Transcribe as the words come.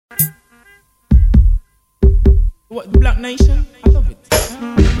What, the Black Nation? I love it.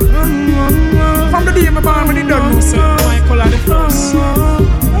 From the day my born when it done, you say my color the first.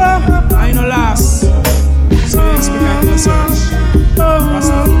 I know last. So you expect I can search.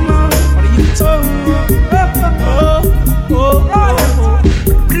 Rasta for the youth.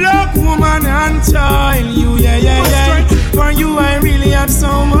 Black woman and child, you yeah. For you I really have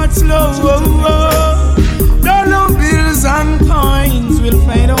so much love. Dollar bills and coins will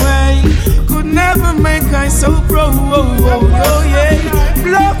fade away. Could never make I so proud. Oh yeah.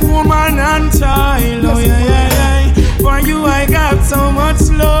 Black woman and child, oh yeah. For you I got so much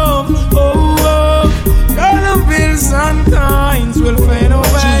love. Dollar bills and coins will fade away.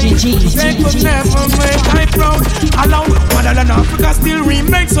 They could never make I proud. Allow motherland Africa still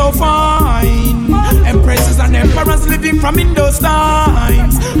remain so fine. Empresses and emperors living from in those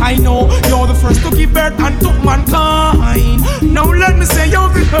times. I know you're the first to give birth and took mankind. Now let me say you're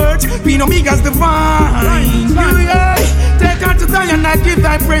the hurt, being Omega's divine. Take her to die and I give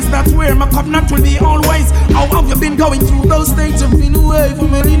thy praise. That's where my covenant will be always. How have you been going through those states? You've been away for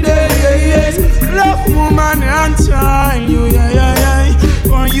many days. Love, woman and child, you yeah.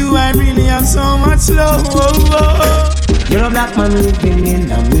 For you I really have so much love. You're a black man living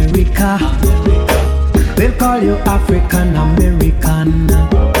in America. They'll call you African American.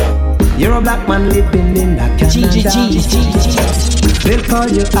 You're a black man living in Canada. They'll call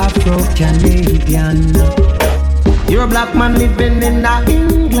you Afro-Canadian. You're a black man living in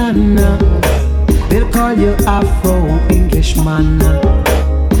England. They'll call you Afro-Englishman.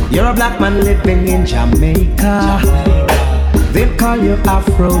 You're a black man living in Jamaica. They'll call you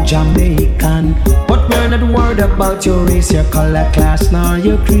Afro-Jamaican. But we're not worried about your race, your color, class, nor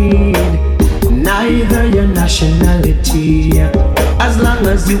your creed, neither your nationality. As long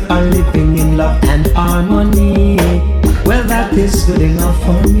as you are living in love and harmony, well, that is good enough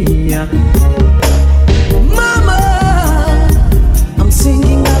for me. Mama, I'm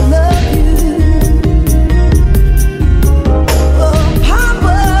singing I love you. Oh,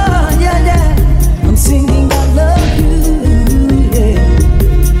 Papa, yeah, I'm singing I love you.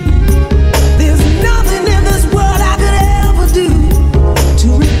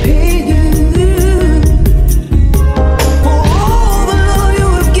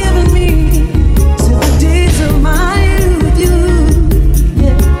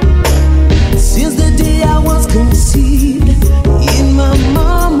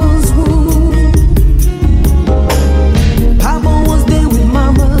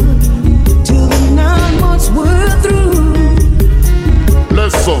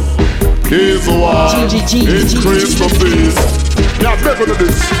 He's the war, increase the peace. Yeah, better than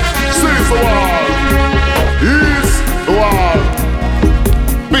this. Seize the war, he's the war.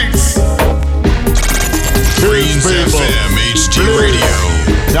 Peace. Greens FM HD Radio.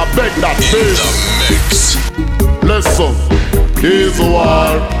 Yeah, beg that peace. In the mix. Listen, he's the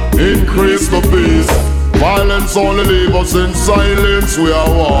war, increase the peace. Violence only leave us in silence, we are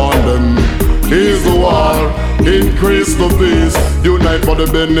warned them. He's the war, increase the peace. Unite for the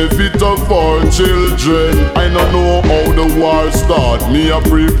benefit of our children. I don't know how the war start, me I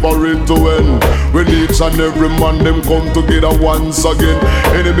pray for it to end. When each and every man them come together once again.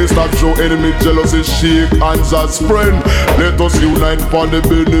 Enemy start show enemy jealousy, shake hands as friend. Let us unite for the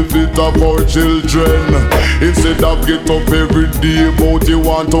benefit of our children. Instead of get up every day about you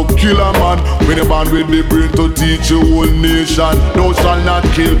want to kill a man. When a man with the brain to teach your whole nation. Thou shalt not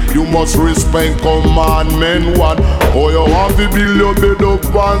kill, you must respect commandment one. Oh, you have to build your bed up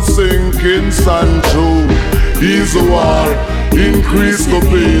and sink in sand true. He's the war, increase the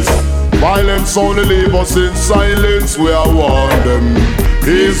peace. Violence only leave us in silence, we are warned them.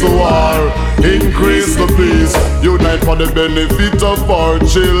 He's the war, increase the peace. Unite for the benefit of our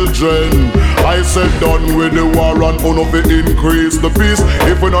children. I said done with the war and honor to increase the peace.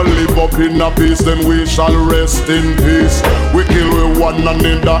 If we don't live up in a peace, then we shall rest in peace. We kill with one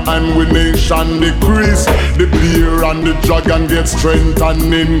another and we nation decrease. The bear and the dragon get strength and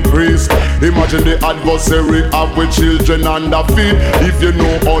increase. Imagine the adversary of with children and the feet. If you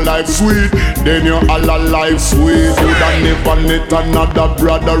know all life sweet, then you're all alive sweet. You don't never let another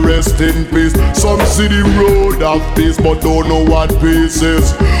brother rest in peace. Some see the road of peace but don't know what peace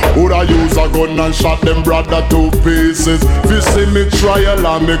is. Would I use a gun and shot them brother to pieces? If you see me trial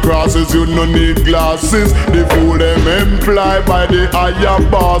and me crosses, you no need glasses. The fool them employed by the higher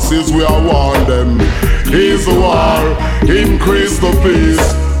bosses, we are warn them. He's the war, increase the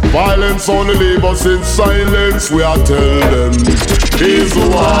peace. Violence only leave us in silence, we are tell them. He's the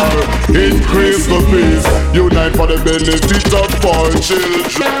war, increase the peace. Unite for the benefit of our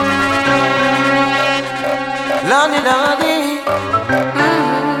children. Lordy, Lordy,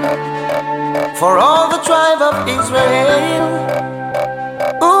 for all the tribe of Israel.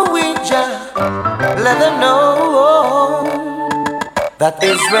 Ooh, we just let them know that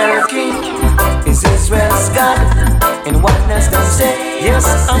Israel's king is Israel's God. In oneness they say, yes,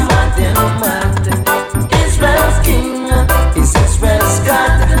 I'm mad. Israel's king is Israel's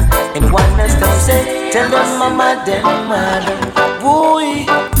God. In oneness they say, tell them I'm mad. Boy,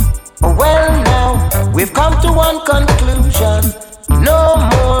 well now, we've come to one conclusion. No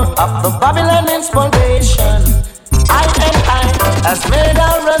more of the Babylon inspiration. I has made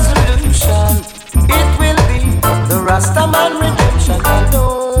a resolution. It will be the Rastaman redemption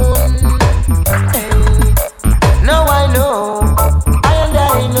alone. Hey. Now I know,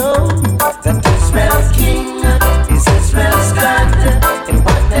 I know that Israel's king is Israel's God. In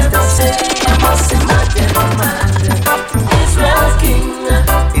oneness they say, I must say Israel's king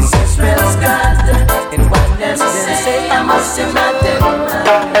is Israel's God. In oneness they say, I must say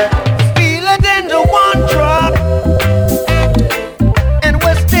feel it in the one drop, and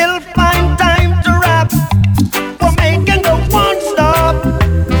we still find time to rap. We're making the one stop.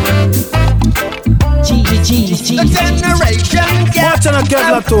 The generation gap. Watch on a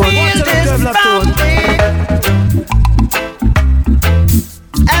Kevlar tone.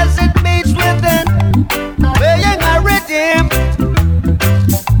 As it beats within, weighing a rhythm,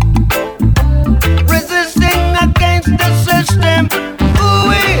 resisting against the system.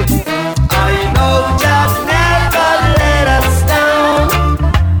 Ooh, I know just never let us down.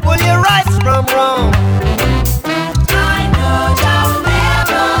 Pull your rights from wrong. I know just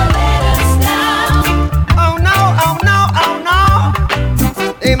never let us down. Oh no, oh no, oh no.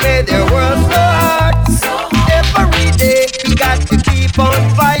 They made their world so hard. Every day you got to keep on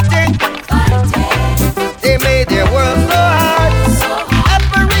fighting. They made their world so hard.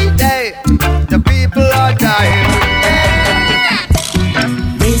 Every day the people are dying.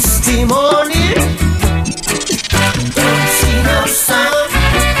 Misty morning, don't see no sun.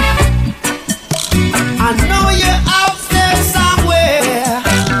 I know you're out there somewhere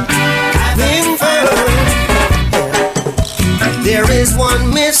having fun. There is one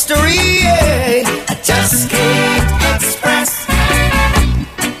mystery I just can't express.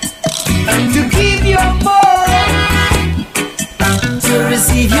 To keep your more, to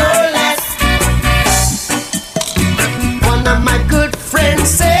receive your less. One of my good friends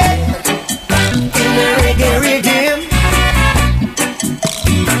said in the reggae rhythm,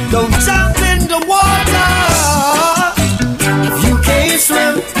 don't jump in the water if you can't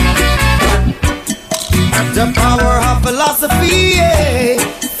swim. The power of philosophy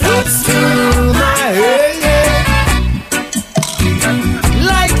floats through my head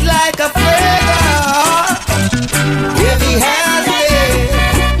like a feather. If he has it,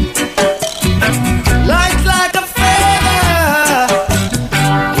 like a feather.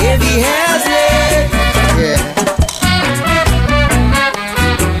 If he has it, yeah.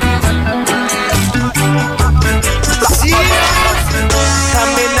 See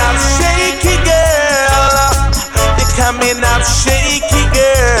coming up shaky girl. You're coming up shaky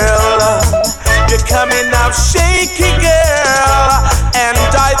girl. You're coming up shaky girl. And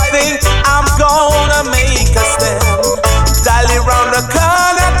I think I'm gonna make a stand. Dally round the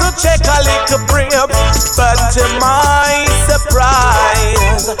corner to check a little brim. But to my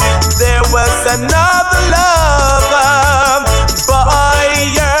surprise, there was another lover by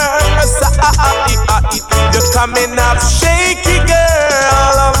your side. You're coming up shaky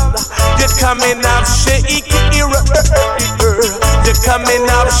girl. You're coming up shaky girl. You're coming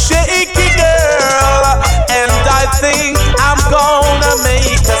up shaky girl. And I think I'm gonna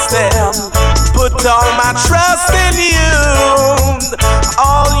make a stand. Put all my trust in you.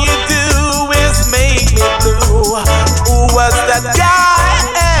 All you do is make me blue. Who was that guy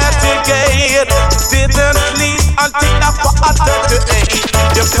at the gate? Didn't sleep until I quarter to 8.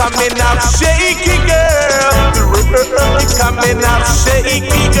 You're coming up shaky girl. You're coming up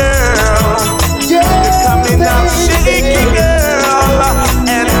shaky girl. You're coming up shaky girl.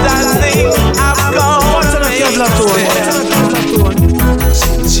 And I think I'm gonna make a stand.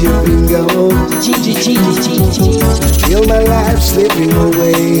 Since you've been gone, feel my life slipping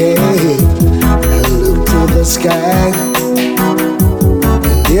away. I look to the sky,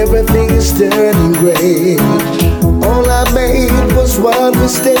 and everything is turning gray. All I made was one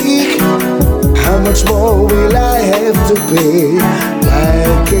mistake. How much more will I have to pay?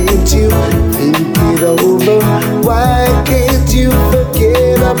 Why can't you think it over? Why can't you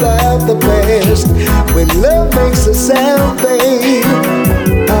forget about the past? When love makes a sound, babe,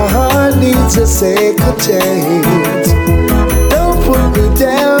 our heart needs a second chance. Don't put me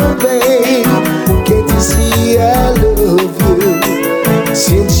down, babe. Can't you see I love you?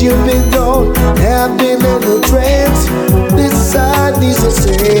 Since you've been gone, have been in a trance. This side needs a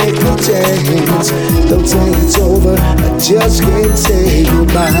second chance. Don't say it's over, I just can't say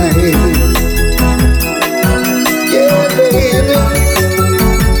goodbye. Yeah, baby.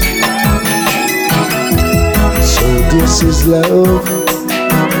 So this is love,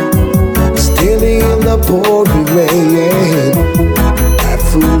 standing in the pouring rain. I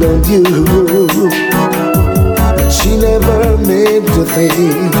fooled on you, but she never meant to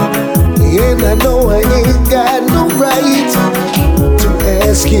think. And I know I ain't got no right to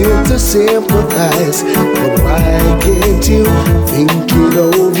ask you to sympathize, but why can't you think it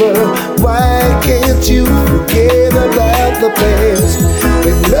over? Why can't you forget about the past?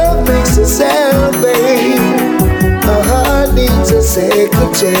 When love makes a sound, babe, a heart needs a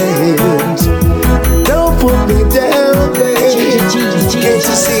second chance. Don't put me down, babe. Can't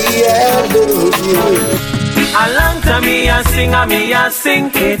you see I love you? A long time me a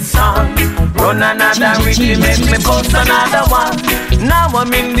sing it song. Run another rhythm, make me bust another one. Now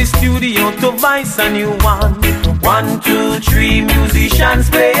I'm in the studio to voice a new one. 1, 2, 3 musicians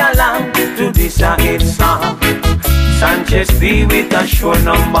play along to this hit song. Sanchez D with a show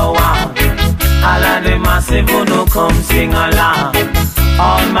number 1. All of the massive who no come sing along.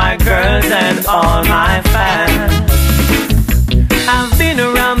 All my girls and all my fans. I've been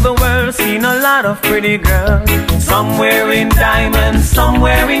around the world, seen a lot of pretty girls. Some wearing diamonds, some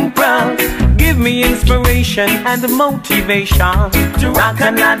wearing pearls. Give me inspiration and motivation to rock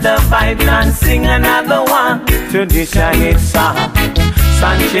another vibe and sing another one to this hit song.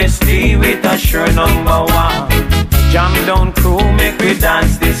 Sanchez D with a sure number 1. Jam down crew, make we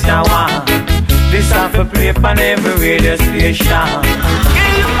dance this one. This have to play on every radio station.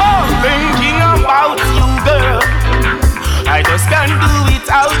 Keep on thinking about you, girl. I just can't do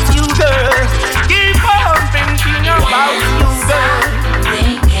without you, girl. Keep on thinking about you, girl.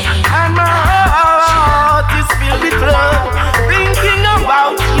 And my heart is filled with love, thinking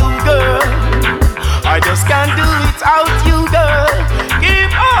about you, girl. I just can't do without you, girl.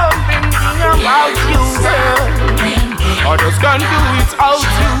 Keep on thinking about you, girl. I just can't do without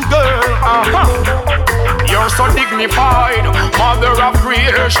you, girl. You're so dignified, mother of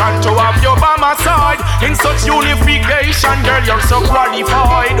creation, to have you by my side. In such unification, girl, you're so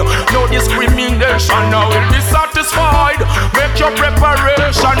qualified. No discrimination, I will be satisfied. Make your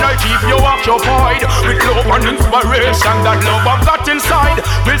preparation, I keep you occupied with love and inspiration. That love I've got inside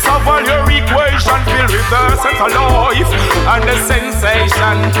will solve all your equation. Filled with the sense of life and the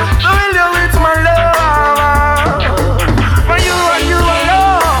sensation. Fill you with my love, for you and you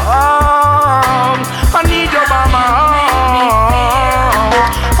alone. I need your mama.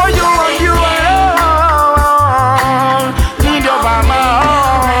 For you and you alone. Need your mama.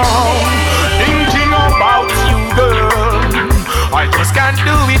 Thinking about you, girl. I just can't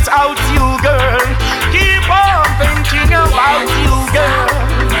do without you, girl. Keep on thinking about you, girl.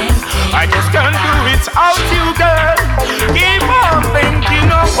 I just can't do without you, girl. Keep on thinking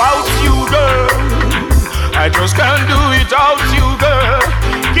about you, girl. I just can't do without you, girl.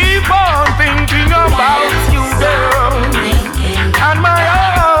 Keep on thinking about you, girl. And my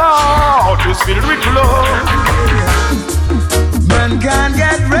heart is filled with love. Man can't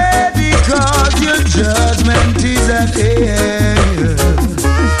get ready, cause your judgment is at hand.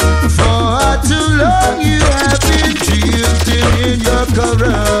 For too long you have been drifting in your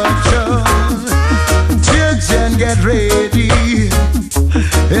corruption. Children, get ready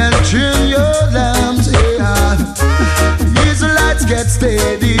and trim your lamps, yeah. Israelites, get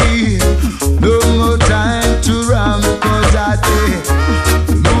steady. No more time to run, cause I day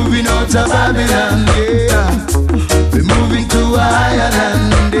moving out of Babylon, yeah. We're moving to a higher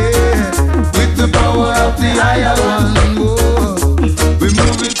land, yeah. With the power of the higher one, oh. We're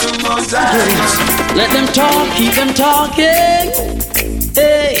moving to more time. Let them talk, keep them talking.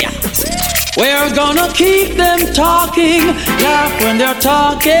 Hey, we're gonna keep them talking. Laugh when they're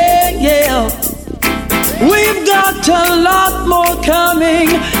talking, yeah. We've got a lot more coming.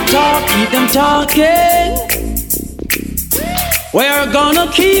 Talk, keep them talking. We're gonna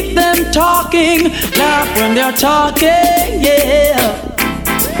keep them talking. Laugh when they're talking, yeah.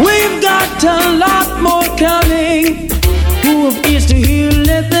 We've got a lot more coming. Who have ears to hear,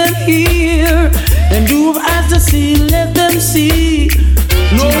 let them hear. And who have eyes to see, let them see.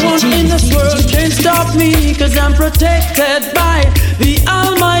 No one in this world can stop me, cause I'm protected by the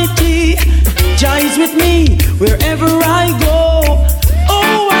Almighty. Jah is with me wherever I go.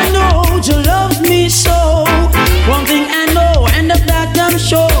 Oh, I know Jah loves me so. One thing I know, and of that I'm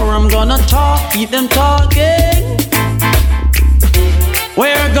sure. I'm gonna talk, keep them talking.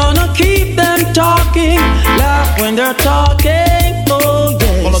 We're gonna keep them talking. Laugh when they're talking. Oh,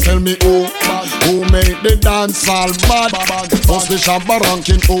 yes. me who made the dance all bad? Who's the Shabba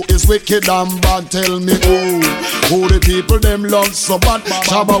ranking? Who is wicked and bad? Tell me who the people them love so bad?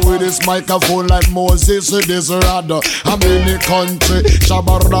 Shabba with his microphone like Moses with his rod. I'm in the country,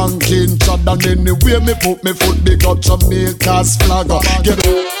 Shabba ranking chad, and anywhere me put me foot, big up Jamaica's flag. Get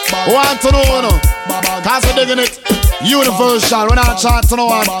it? Want to know no? Cause we're digging it universal, we're not trying to know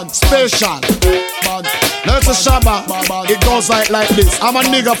one special. Let's a Shabba, it goes like this. I'm a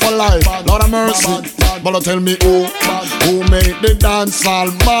nigga for life, Lord of mercy. But tell me who made the dance all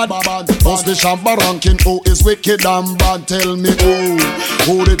mad? Who's the Shabba ranking? Who is wicked and bad? Tell me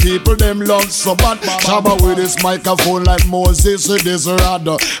who the people them love so bad? Shabba with his microphone like Moses with his rod.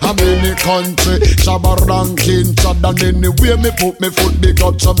 I'm in the country, Shabba ranking chad, and anywhere me put me foot, big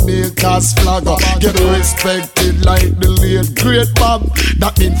up Jamaica's flag. Get respected like the late great Bob.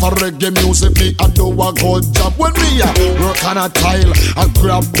 That mean for reggae music me I do a good job. When me work on a tile, I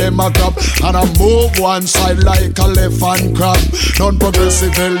grab them a grab, and I move one side like a left hand crab.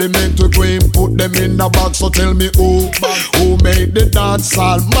 Non-progressive element we go and put them in a box. So tell me who made the dance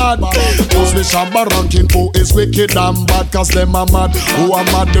all mad? Who's the Shabba ranking? Who is wicked and bad? Cause them are mad. Who are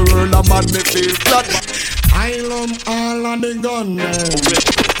mad? The world are mad. Me feel flat. I love all of the gunmen.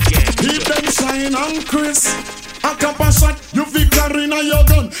 Keep them shine and crisp. A couple shot, you victory in your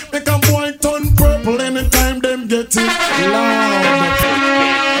gun. Make a boy turn purple anytime them get it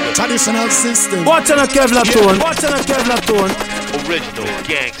loud. Traditional system. Watch on a Kevlar tone. Watch on a Kevlar tone. Original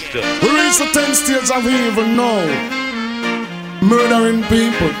gangster. We reach the 10th stage of evil now. Murdering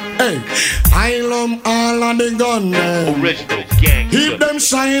people. Hey, I love all of the gunmen. Original gangster. Keep them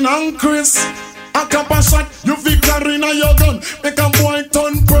shine and crisp. A couple shot, you victory in your gun. Make a boy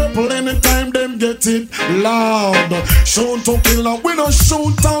turn purple anytime them get it loud. Shoot to kill and we don't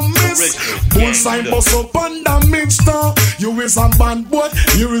shoot and miss. Bullseye bust up and damage star. You is a bad boy,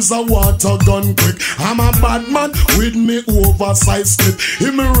 here is a water gun quick. I'm a bad man with me oversized clip.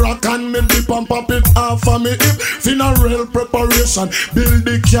 He me rock and me dip and pop it off of me hip. Funeral preparation, build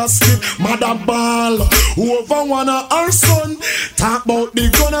the casket. Mother ball, whoever wanna our son. Talk about the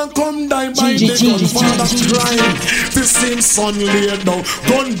gun and come die by the gun. Father crying, this same son laid down.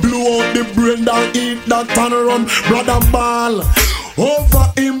 Gun blew out the brain down, eat that and run. Brother ball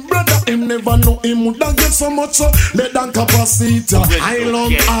over him, brother him never know him woulda get so much lead and capacity. I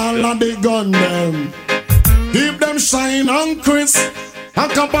love all of the gun them. Keep them shine and crisp. A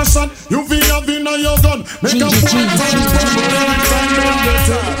couple shot, you feel have in your gun. Make a point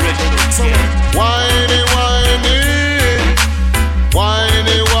whiny, whiny,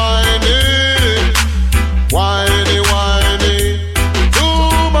 whiny, whiny, whiny, whiny,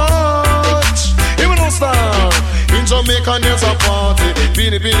 too much. Even no star in Jamaica there's a party.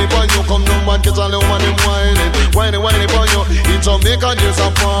 Beanie, beanie, boy, you come no man, get a little man in whining. Whiny, whiny, boy, you in Jamaica there's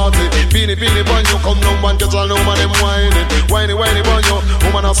a party. Beanie, beanie, boy, you come no man, get a little man in whining. Whiny, whiny, boy, you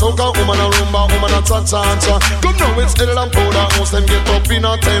woman a soca, woman a rumba, woman a cha-cha-cha. Come now, it's still and powder house, them get up in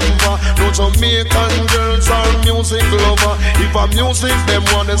a temper. No Jamaican girls are music lover. If a music, them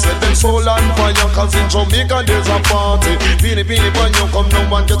wanna set them soul on fire. Cause in Jamaica there's a party. Beanie, beanie, boy, you come no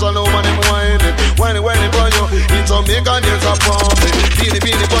man, get a little man in whining. Whiny, whiny, boy, you in Jamaica there's a party. Beanie,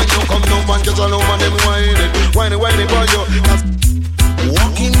 beanie, boy, you come no man, get a little man in whining. Whiny, whiny, boy, you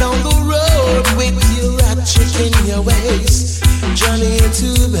walking down the road with your rat chick in your waist, Johnny into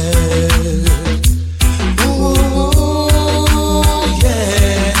bed. Ooh,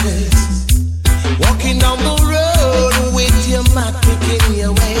 yes. Walking down the road with your mat pick in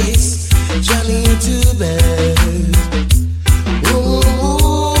your waist, Johnny into bed.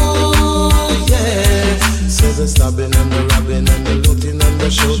 Ooh, yes. So the stabbing and the robbing and the looting and the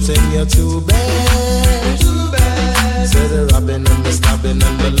shooting, you're too bad. Too bad. So the robbing and the stabbing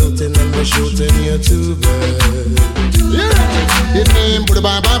and the looting and the shooting, you're too bad. yeah. It name Buddha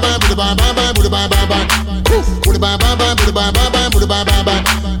bye bye bye, Buddha bye bye bye, Buddha bye bye bye. Coof, Buddha bye bye bye, Buddha bye bye bye, Buddha bye bye bye.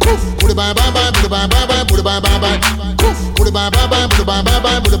 Coof, Buddha bye bye bye, Buddha bye bye bye, Buddha bye bye bye. Coof, Buddha bye bye bye, Buddha bye bye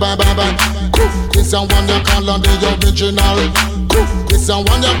bye, Buddha bye bye bye. Coof, Christian one you call on the original. Coof, Christian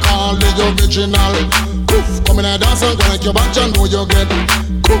one you call the original. Coof, come in and dance and go like your back, you know you get.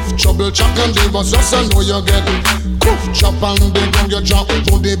 Coof, trouble chuck and leave us just and know you get. Coof, chop and big on your jaw,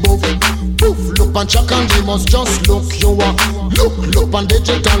 to the boof. Poof, look and chuck and they must just look you are. Look and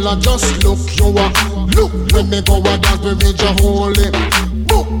digital and just look you are. Look, when me go and dance we reach a holy.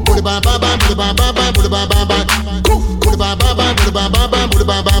 Boop, booty bye bye bye, booty bye bye bye, booty bye bye bye. Coof, booty bye bye bye, booty bye bye bye, booty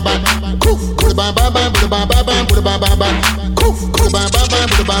bye bye bye. Coof, booty bye bye bye, booty bye bye bye, booty bye bye bye. Coof, booty bye bye bye,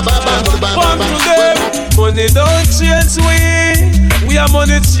 booty bye bye bye, booty bye bye bye. Money don't change we are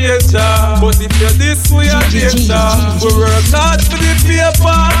money changer. But if you're this we are danger. We work hard for the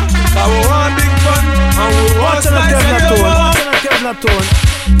paper, that tone.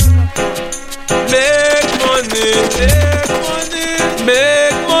 Make money,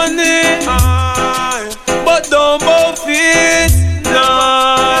 make money, aye. But don't both it,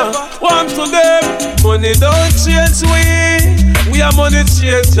 nah. One to them, money don't change we are money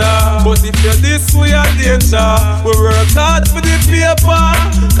changer. But if you're this, we are danger. We work hard for the paper,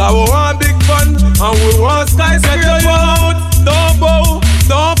 cause we want big fun, and we want skyscraper. Don't bow,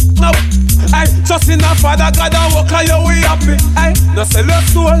 don't no. Ay, trust in a Father God and walk on your way happy. Ay, no sell your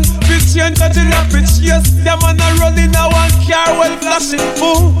soul, be change that you love it. Yes, them man a running a one car well flashing.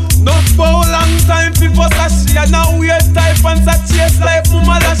 Ooh, no for long time people sashi, and now weird type and sa chase like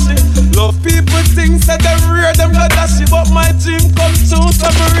mama lashy. Love people things that them rear them go dashy, but my dream come true,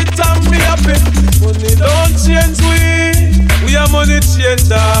 so me return me happy. Money don't change we are money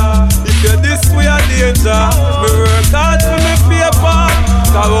changer. If you're this, we are danger. Me work hard for me paper,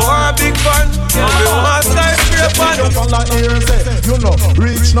 cause we want big fun, and we want skyscraper. If you follow here, say, you know,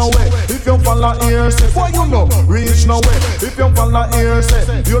 reach nowhere. If you follow here, say, boy, you know, reach nowhere. If you follow here, say,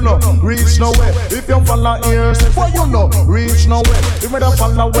 you know, reach nowhere. If you follow here, say, boy, you know, reach nowhere. If you don't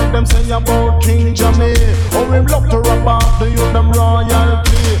follow what them say about King Jamie, or we love to rap out the youth them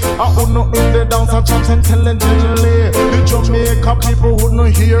royalty. I would not in the dance and chant intelligently. The Jamaica people would not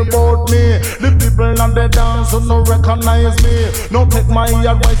hear about me. The people and the dance would not recognize me. No take my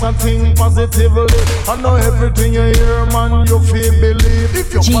advice and think positively. I know everything you hear, man, you feel believe.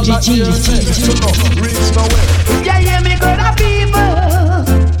 If you follow here, you know, reach nowhere. Yeah, hear me, good people.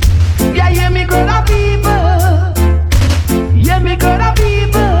 Yeah, hear me, good people. Hear me, good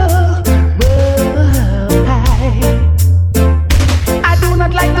people. I do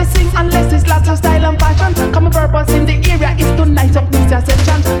not like to sing unless it's lots of style and passion. Common purpose in the area is to nice up this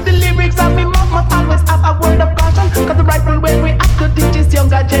section. The lyrics of me mouth must always have a word of caution, cause the rightful way we have to teach this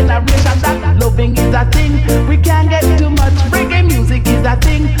younger generation that loving is a thing. We can't get too much. Reggae music is a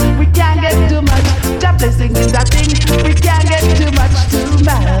thing. We can't get too much. Job blessing is a thing. We can't get too much.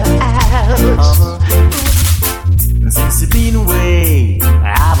 Since you've been away,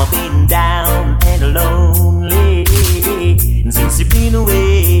 I've been down and lonely. Since you've been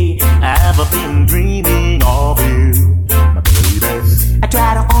away, I've been dreaming of you, my baby. I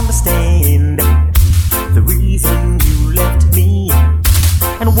try to understand the reason you left me,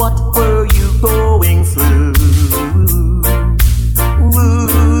 and what were you going through? Ooh,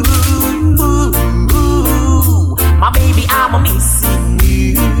 ooh, ooh, my baby, I'm missing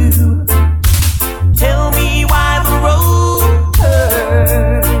you. Tell me why the road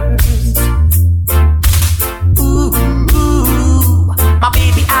hurts. Ooh, ooh, my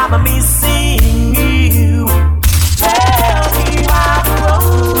baby, I'm missing you. Tell me why the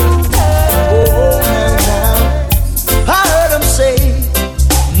road hurts. I heard him say,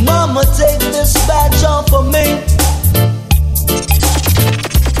 Mama, take this badge off of me.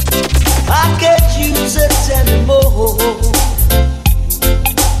 I can't use it anymore.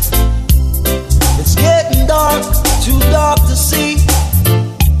 It's getting dark, too dark to see.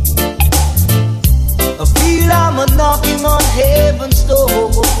 I feel I'm knocking on heaven's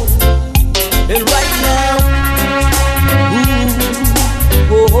door. And right now,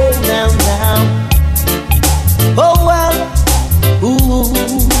 ooh, oh, now, oh, well, ooh,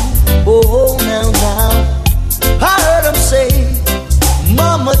 oh, now. I heard him say,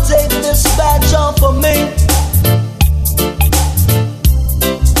 Mama, take this badge off of me.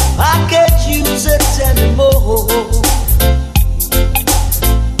 I can't use it anymore.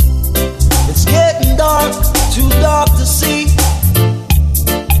 It's getting dark, too dark to see.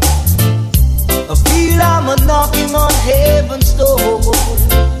 I feel I'm knocking on heaven's door.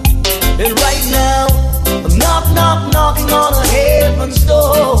 And right now, I'm knocking on a heaven's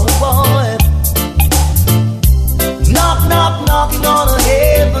door, boy. Knocking on a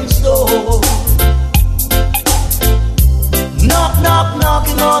heaven's door.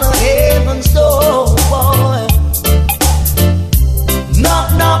 Knocking on a heaven's door, boy.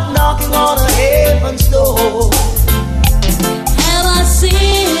 Knocking on a heaven's door. Have I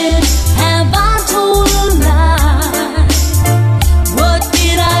sinned? Have I told a lie? What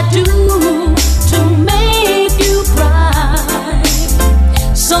did I do to make you cry?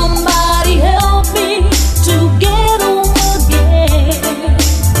 Somebody help me to get home again.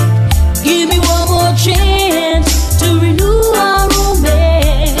 Give me one more chance to renew our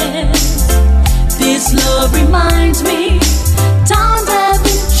romance. This love reminds me times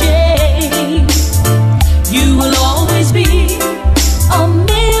haven't changed. You will always be a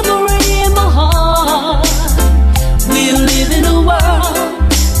memory in my heart. We live in a world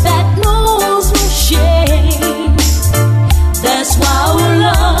that knows no shame. That's why our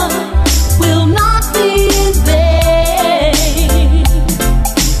love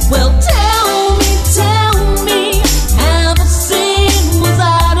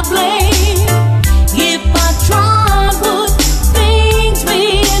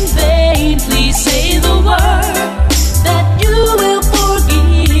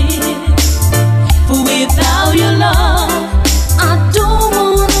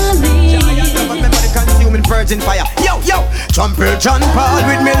catching fire. Yo, yo, trample John Paul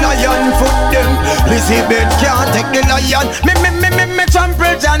with me lion foot them. Elizabeth can't take the lion. Me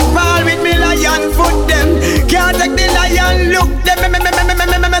trample John Paul with me lion foot them. Can't take the lion, look them. Me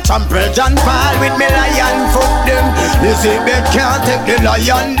trample John Paul with me lion foot them. Elizabeth can't take the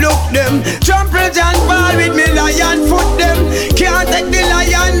lion, look them. Trample John Paul with me lion foot them. Can't take the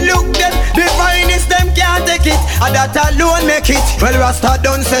lion, look them. The finest them can't take it, and that alone make it. Well, Rasta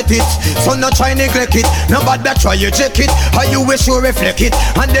don't set it, so no try neglect it. Nobody try you check it, how you wish you reflect it,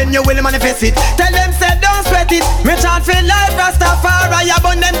 and then you will manifest it. Tell them say don't sweat it, me chant feel like Rastafari, I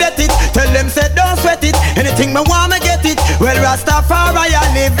bun them get it. Tell them say don't sweat it, anything me want me get it. Well, Rastafari I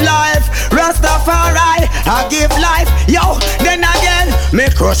live life, Rastafari I give life. Yo, then again,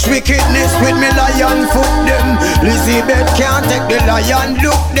 me crush wickedness with me lion foot them. Elizabeth can't take the lion,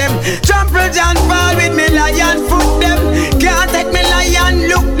 look them. Trample John Paul with me lion foot them. Can't take me lion,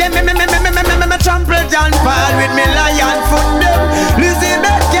 look them. Me trample John Paul with me lion foot them.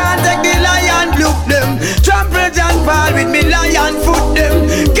 Elizabeth can't take the lion, look them. Trample John Paul with me lion foot them.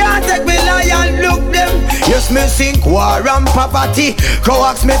 Can't take me lion, look them. Yes, me sink war and poverty.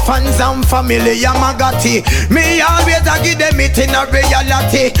 Coax me fans and family, Yamagati. Me always a give them it in a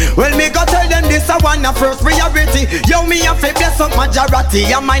reality. Well, me go tell them this a one a first priority. Yo, me a fi bless up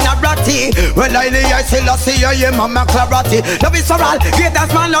majority, a minority. Well, I say mama clarity. Love is for all,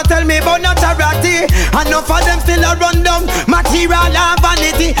 greatest man not tell me about not charity. Enough of them still a run down material and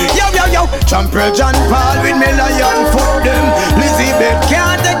vanity. Yo, yo, yo, trample John Paul with me lion foot them. Elizabeth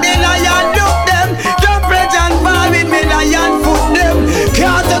can't take the lion, look them. Trample John Paul with me lion foot them.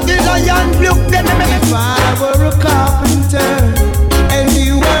 Can't take the lion, look them. If I were a carpenter and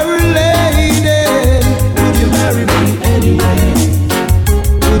you were a lady, would you marry me anyway?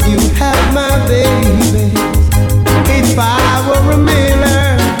 Would you have my baby? If I were a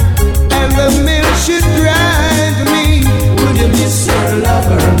miller and the mill should grind me, would you miss your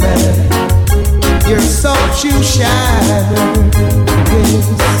lover, man? Your soft shoe shine,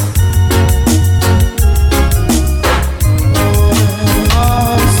 yes.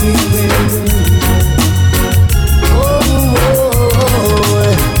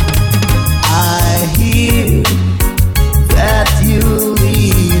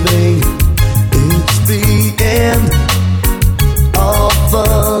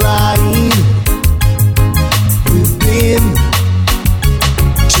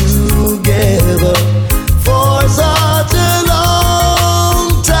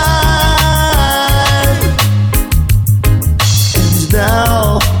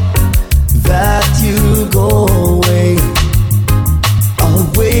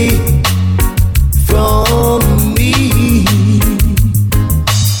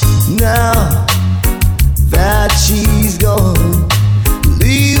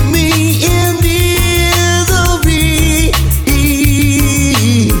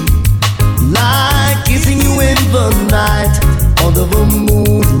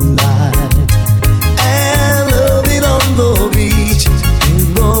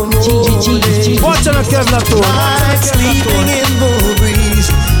 Like sleeping in the breeze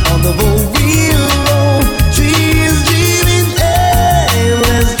on the wheel, trees dreaming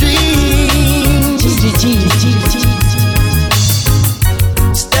endless dreams.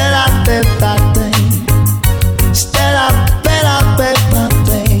 Stand up,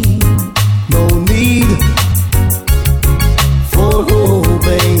 no need for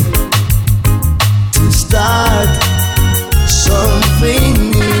hoping to start something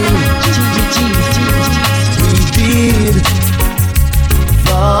new.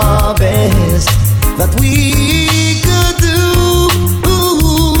 The best that we could do.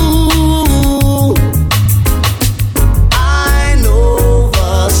 I know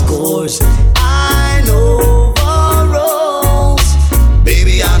the scores, I know the roles.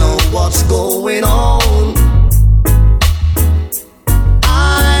 Baby, I know what's going on.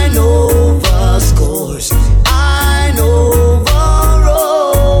 I know the scores, I know the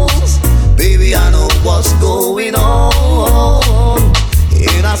roles. Baby, I know what's going on.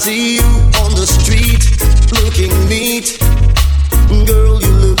 And I see you on the street, looking neat. Girl,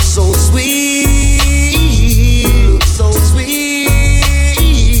 you look so sweet, so sweet.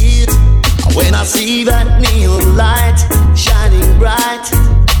 When I see that neon light shining bright,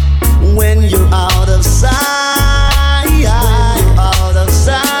 when you're out of sight, out of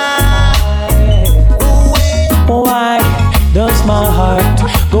sight. Why does my heart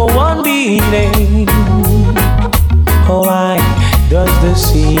go on beating? Why does the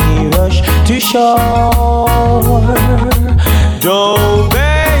sea rush to shore? Don't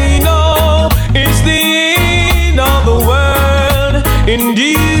they know it's the end of the world? And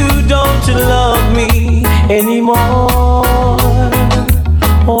you don't love me anymore.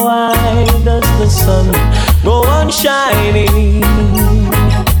 Why does the sun go on shining?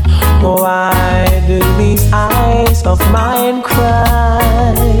 Why do these eyes of mine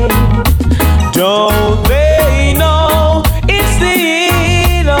cry? Don't they know it's the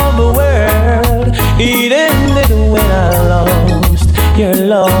end of the world? It ended when I lost your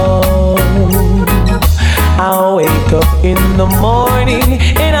love. I wake up in the morning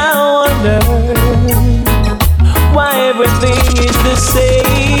and I wonder why everything is the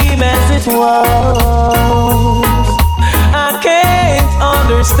same as it was. I can't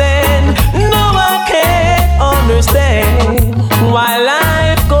understand, no I can't understand why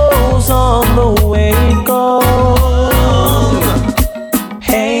life goes on the way it goes.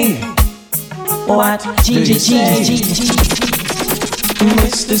 Hey, what do you say?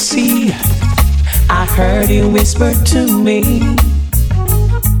 Mr. C, I heard you whisper to me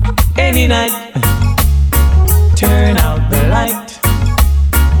any night, turn out the light.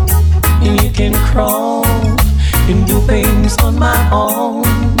 You can crawl and do things on my own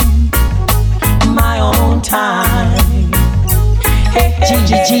time. Hey,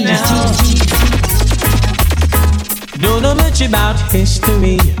 don't know much about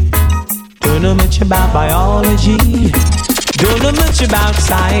history, don't know much about biology, don't know much about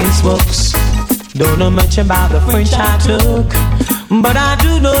science books, don't know much about the French I took, but I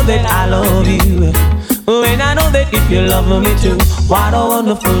do know that I love you. And I know that if you love me too, what a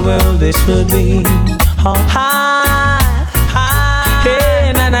wonderful world this would be. Oh, hi,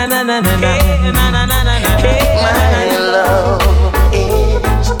 hey, na na na na na na, hey, na na na na na. My love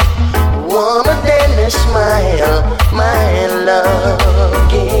is warmer than a smile. My love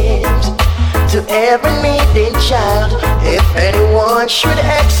gives to every needing child. If anyone should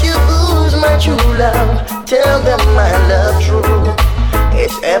ask you who's my true love, tell them my love true.